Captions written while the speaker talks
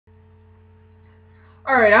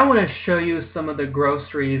Alright, I want to show you some of the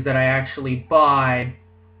groceries that I actually buy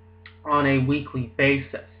on a weekly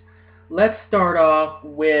basis. Let's start off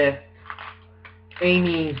with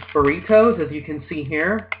Amy's Burritos, as you can see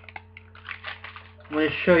here. I'm going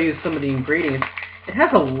to show you some of the ingredients. It has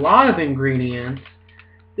a lot of ingredients.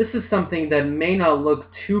 This is something that may not look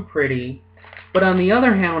too pretty, but on the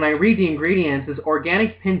other hand, when I read the ingredients, it's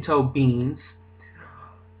organic pinto beans,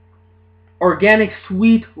 organic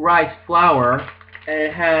sweet rice flour, and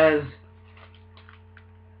it has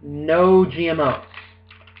no GMOs.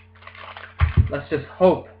 Let's just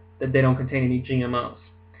hope that they don't contain any GMOs.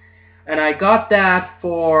 And I got that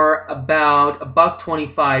for about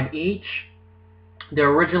 $1.25 each.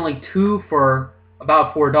 They're originally two for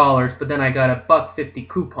about $4, but then I got a $1.50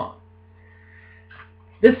 coupon.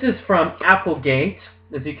 This is from Applegate,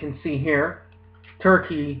 as you can see here,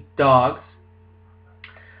 turkey dogs.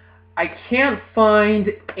 I can't find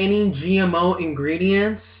any GMO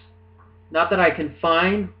ingredients, not that I can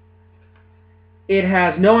find. It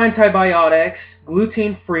has no antibiotics,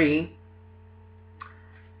 gluten-free.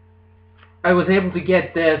 I was able to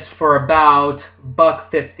get this for about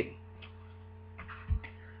 $1.50.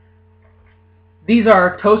 These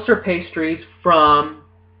are toaster pastries from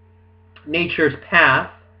Nature's Path,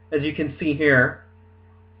 as you can see here.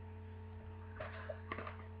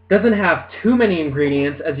 Doesn't have too many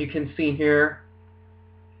ingredients, as you can see here.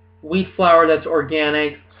 Wheat flour that's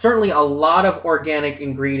organic, certainly a lot of organic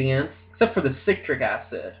ingredients, except for the citric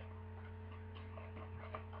acid.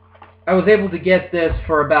 I was able to get this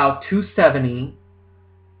for about $2.70.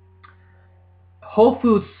 Whole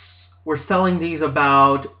Foods were selling these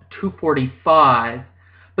about $2.45,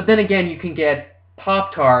 but then again you can get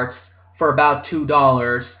Pop-Tarts for about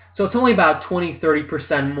 $2, so it's only about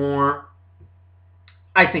 20-30% more.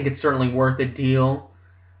 I think it's certainly worth a deal,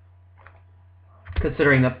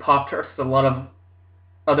 considering that Pop-Tarts has a lot of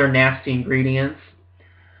other nasty ingredients.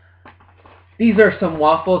 These are some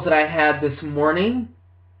waffles that I had this morning.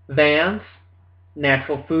 Vans,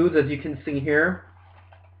 Natural Foods, as you can see here.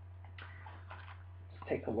 Let's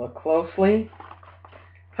take a look closely.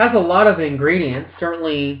 Has a lot of ingredients,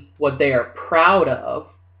 certainly what they are proud of.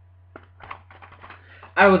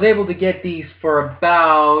 I was able to get these for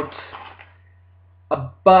about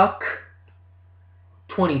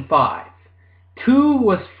 $1.25. Two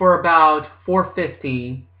was for about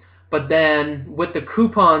 $4.50, but then with the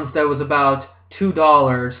coupons that was about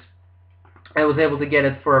 $2. I was able to get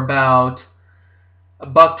it for about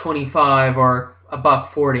 $1.25 or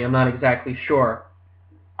 $1.40. I'm not exactly sure.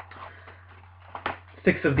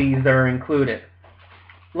 6 of these are included.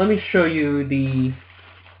 Let me show you the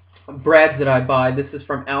breads that I buy. This is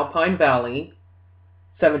from Alpine Valley,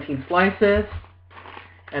 17 slices.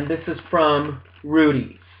 And this is from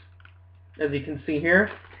Rudi's. As you can see here,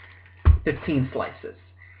 15 slices.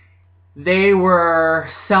 They were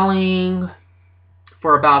selling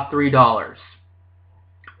for about $3.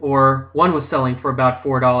 Or one was selling for about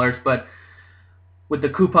 $4, but with the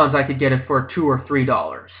coupons I could get it for $2 or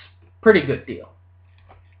 $3. Pretty good deal.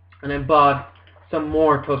 And I bought some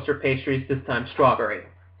more toaster pastries, this time strawberry.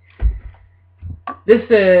 This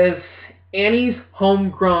is Annie's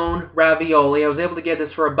Homegrown Ravioli. I was able to get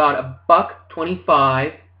this for about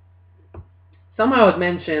 $1.25. Somehow it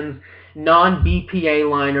mentions non-BPA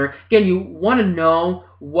liner. Again, you want to know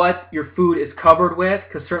what your food is covered with,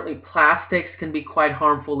 because certainly plastics can be quite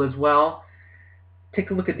harmful as well.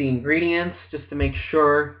 Take a look at the ingredients just to make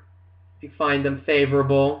sure you find them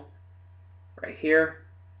favorable. Right here.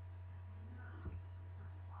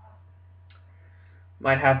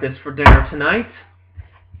 Might have this for dinner tonight.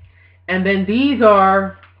 And then these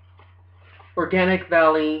are Organic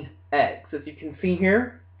Valley eggs, as you can see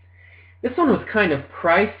here. This one was kind of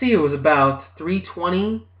pricey. It was about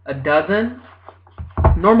 $3.20 a dozen.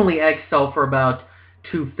 Normally eggs sell for about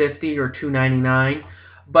 $2.50 or $2.99.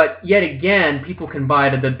 But yet again, people can buy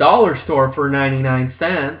it at the dollar store for 99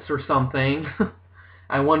 cents or something.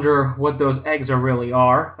 I wonder what those eggs really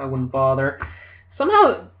are. I wouldn't bother.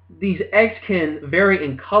 Somehow these eggs can vary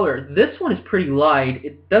in color. This one is pretty light.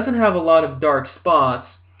 It doesn't have a lot of dark spots.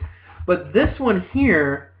 But this one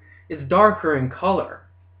here is darker in color.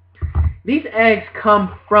 These eggs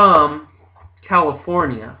come from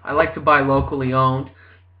California. I like to buy locally owned.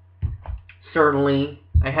 Certainly,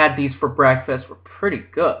 I had these for breakfast. Were pretty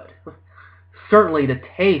good. Certainly the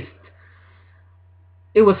taste.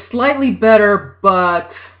 It was slightly better,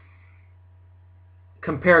 but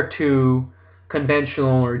compared to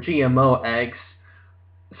conventional or GMO eggs,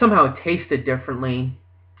 somehow it tasted differently.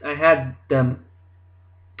 I had them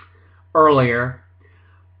earlier.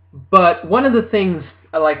 But one of the things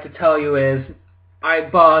I like to tell you is I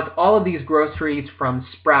bought all of these groceries from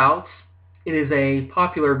Sprouts. It is a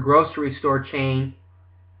popular grocery store chain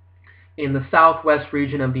in the southwest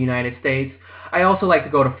region of the United States. I also like to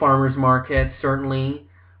go to farmers markets, certainly.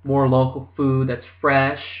 More local food that's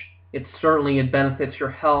fresh. It benefits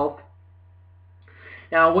your health.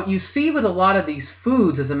 Now, what you see with a lot of these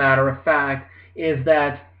foods, as a matter of fact, is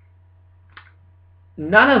that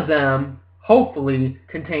none of them, hopefully,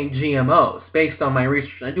 contain GMOs, based on my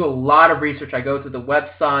research. I do a lot of research. I go to the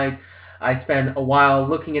website. I spend a while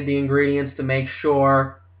looking at the ingredients to make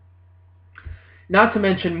sure. Not to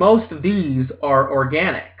mention, most of these are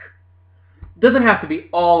organic. It doesn't have to be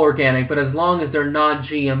all organic, but as long as they're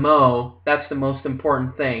non-GMO, that's the most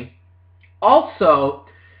important thing. Also,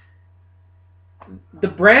 the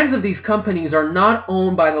brands of these companies are not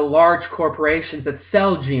owned by the large corporations that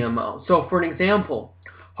sell GMO. So, for an example,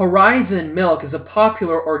 Horizon Milk is a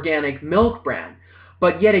popular organic milk brand,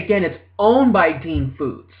 but yet again, it's owned by Dean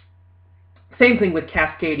Foods. Same thing with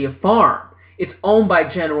Cascadia Farm. It's owned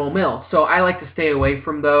by General Mills, so I like to stay away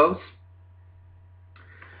from those.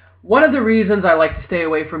 One of the reasons I like to stay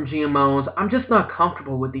away from GMOs, I'm just not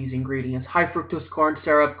comfortable with these ingredients. High fructose corn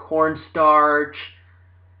syrup, cornstarch,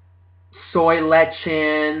 soy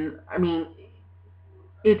lecithin. I mean,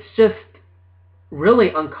 it's just really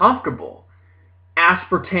uncomfortable.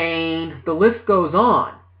 Aspartame, the list goes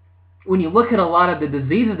on. When you look at a lot of the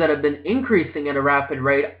diseases that have been increasing at a rapid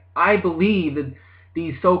rate, I believe that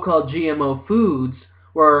these so-called GMO foods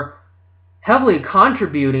were heavily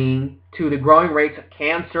contributing to the growing rates of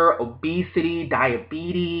cancer, obesity,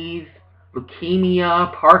 diabetes,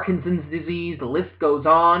 leukemia, Parkinson's disease, the list goes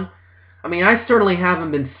on. I mean, I certainly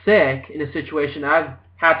haven't been sick in a situation that I've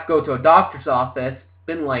had to go to a doctor's office. It's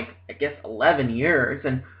been like, I guess, 11 years,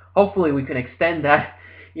 and hopefully we can extend that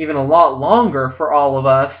even a lot longer for all of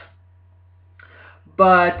us.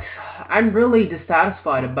 But I'm really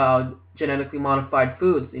dissatisfied about genetically modified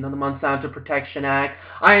foods. You know, the Monsanto Protection Act.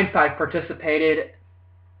 I, in fact, participated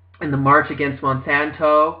in the March Against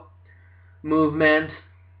Monsanto movement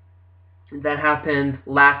that happened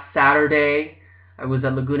last Saturday. I was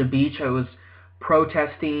at Laguna Beach. I was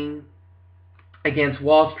protesting against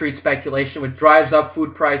Wall Street speculation, which drives up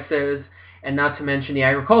food prices, and not to mention the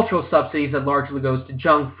agricultural subsidies that largely goes to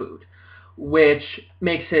junk food, which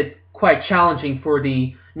makes it quite challenging for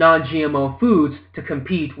the non-GMO foods to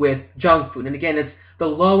compete with junk food. And again, it's the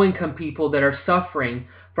low-income people that are suffering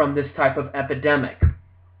from this type of epidemic.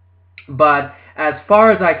 But as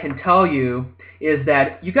far as I can tell you, is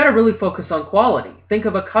that you got to really focus on quality. Think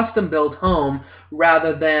of a custom-built home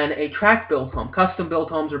rather than a tract-built home. Custom-built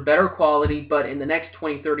homes are better quality, but in the next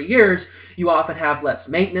 20, 30 years, you often have less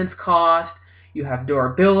maintenance cost, you have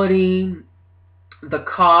durability, the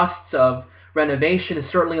costs of renovation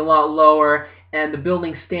is certainly a lot lower, and the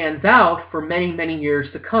building stands out for many, many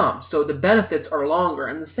years to come. So the benefits are longer.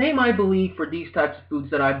 And the same, I believe, for these types of foods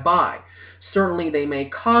that I buy. Certainly they may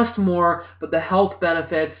cost more, but the health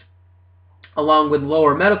benefits, along with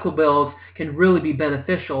lower medical bills, can really be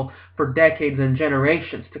beneficial for decades and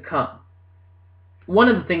generations to come. One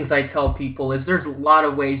of the things I tell people is there's a lot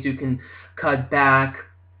of ways you can cut back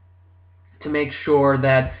to make sure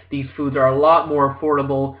that these foods are a lot more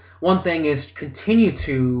affordable. One thing is continue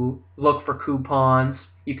to look for coupons.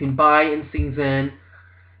 You can buy in season,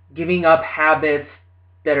 giving up habits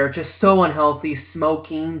that are just so unhealthy,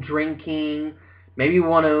 smoking, drinking. Maybe you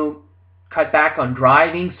want to cut back on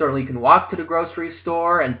driving. Certainly you can walk to the grocery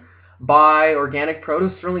store and buy organic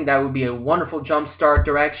produce. Certainly that would be a wonderful jumpstart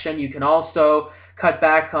direction. You can also cut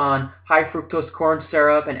back on high fructose corn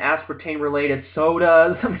syrup and aspartame-related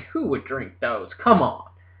sodas. I mean, who would drink those? Come on.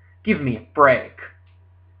 Give me a break.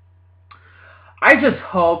 I just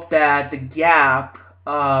hope that the gap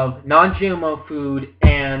of non-GMO food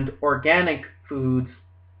and organic foods,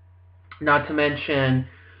 not to mention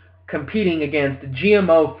competing against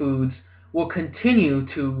GMO foods, will continue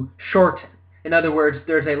to shorten. In other words,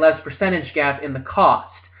 there's a less percentage gap in the cost.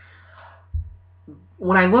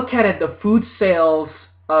 When I look at it, the food sales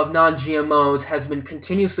of non-GMOs has been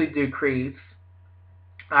continuously decreased.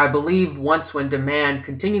 I believe when demand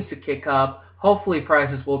continues to kick up, hopefully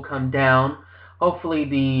prices will come down. Hopefully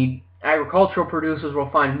the agricultural producers will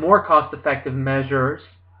find more cost-effective measures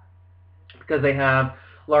because they have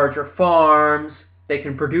larger farms, they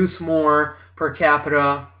can produce more per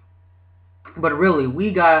capita. But really,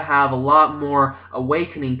 we gotta have a lot more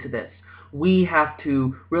awakening to this. We have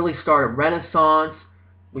to really start a renaissance.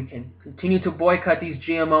 We can continue to boycott these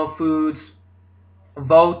GMO foods,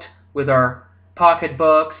 vote with our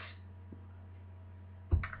pocketbooks.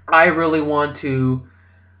 I really want to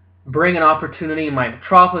bring an opportunity in my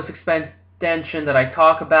Metropolis extension that I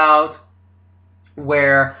talk about.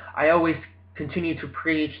 where I always continue to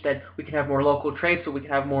preach that we can have more local trade, so we can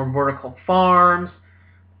have more vertical farms,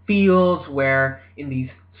 fields where in these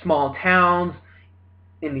small towns,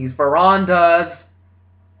 in these verandas,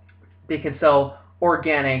 they can sell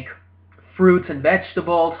organic fruits and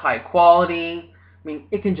vegetables, high quality. I mean,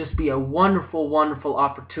 it can just be a wonderful, wonderful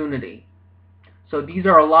opportunity. So these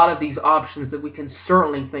are a lot of these options that we can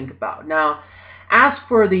certainly think about. Now, as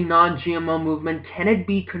for the non-GMO movement, can it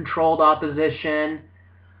be controlled opposition?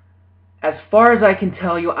 As far as I can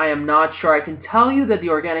tell you, I am not sure. I can tell you that the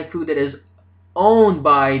organic food that is owned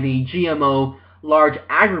by the GMO large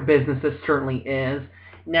agribusinesses certainly is.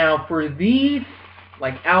 Now, for these,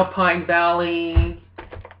 like Alpine Valley,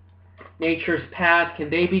 Nature's Path, can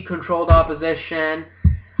they be controlled opposition?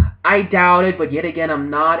 I doubt it, but yet again, I'm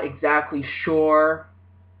not exactly sure.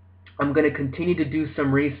 I'm going to continue to do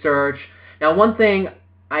some research. Now, one thing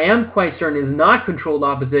I am quite certain is not controlled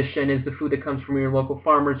opposition is the food that comes from your local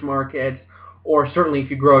farmers markets, or certainly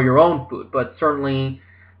if you grow your own food, but certainly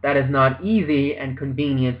that is not easy and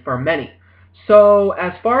convenient for many. So,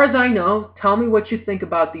 as far as I know, tell me what you think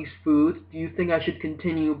about these foods. Do you think I should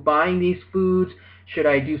continue buying these foods? Should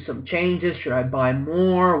I do some changes? Should I buy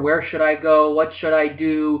more? Where should I go? What should I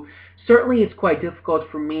do? Certainly it's quite difficult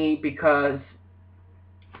for me because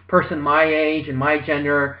person my age and my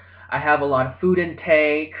gender, I have a lot of food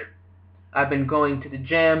intake. I've been going to the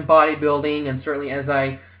gym, bodybuilding, and certainly as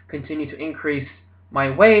I continue to increase my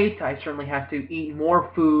weight, I certainly have to eat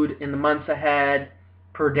more food in the months ahead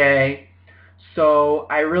per day. So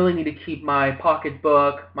I really need to keep my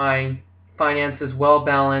pocketbook, my finances well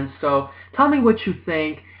balanced. So tell me what you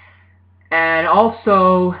think, and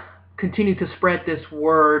also continue to spread this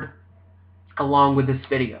word along with this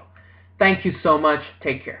video. Thank you so much.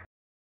 Take care.